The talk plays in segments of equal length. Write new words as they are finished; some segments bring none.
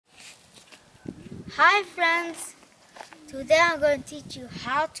Hi friends! Today I'm going to teach you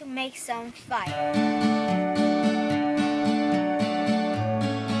how to make some fire.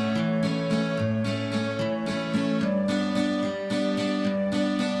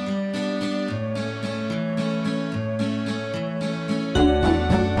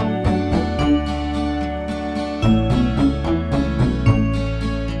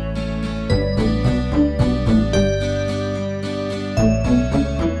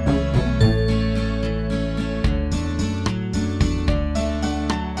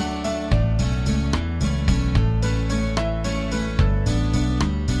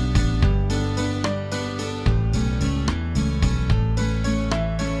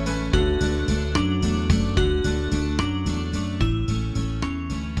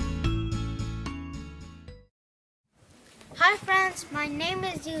 Hi friends, my name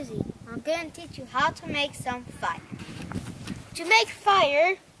is Yuzi. I'm going to teach you how to make some fire. To make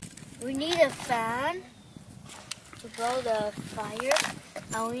fire, we need a fan to blow the fire,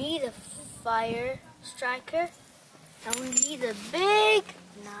 and we need a fire striker, and we need a big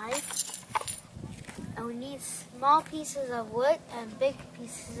knife, and we need small pieces of wood and big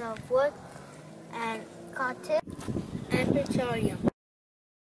pieces of wood, and cotton and petroleum.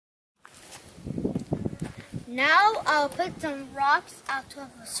 Now I'll put some rocks out of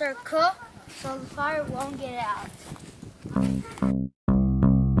a circle so the fire won't get out.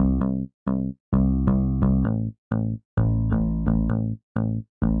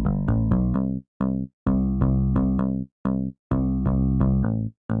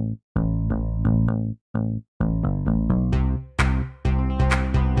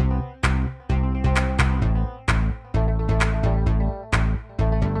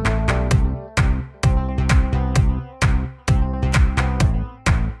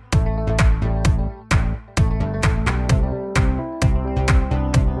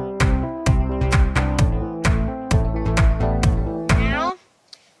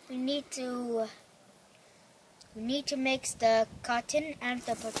 We need to mix the cotton and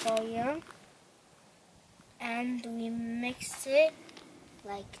the petroleum, and we mix it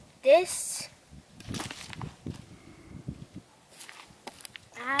like this,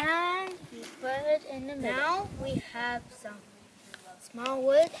 and we put it in the middle. Now we have some small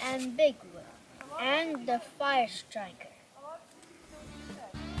wood and big wood, and the fire striker.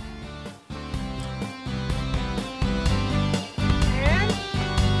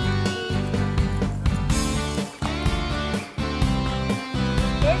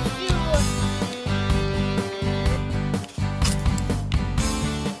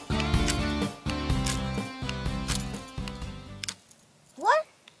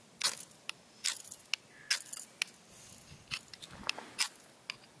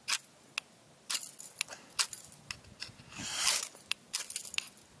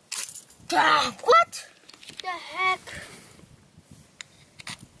 What the heck?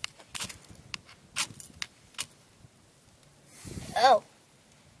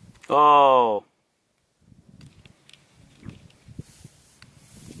 Oh.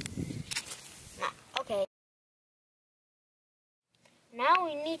 Okay. Now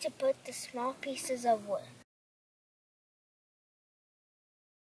we need to put the small pieces of wood.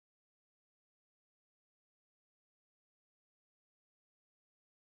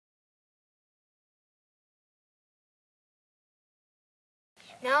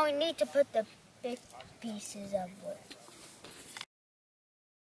 Now we need to put the big pieces of wood.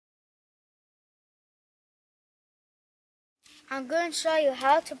 I'm going to show you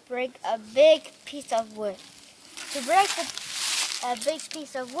how to break a big piece of wood. To break a big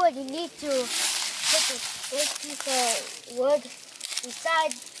piece of wood, you need to put the big piece of wood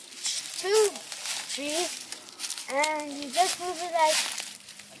beside two trees, and you just move it like,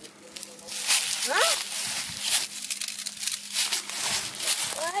 like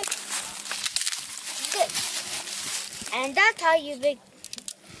this. And that's how you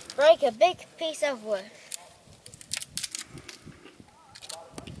break a big piece of wood.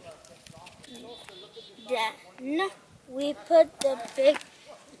 Then we put the big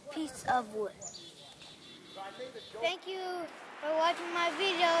piece of wood. Thank you for watching my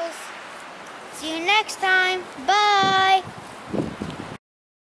videos. See you next time. Bye.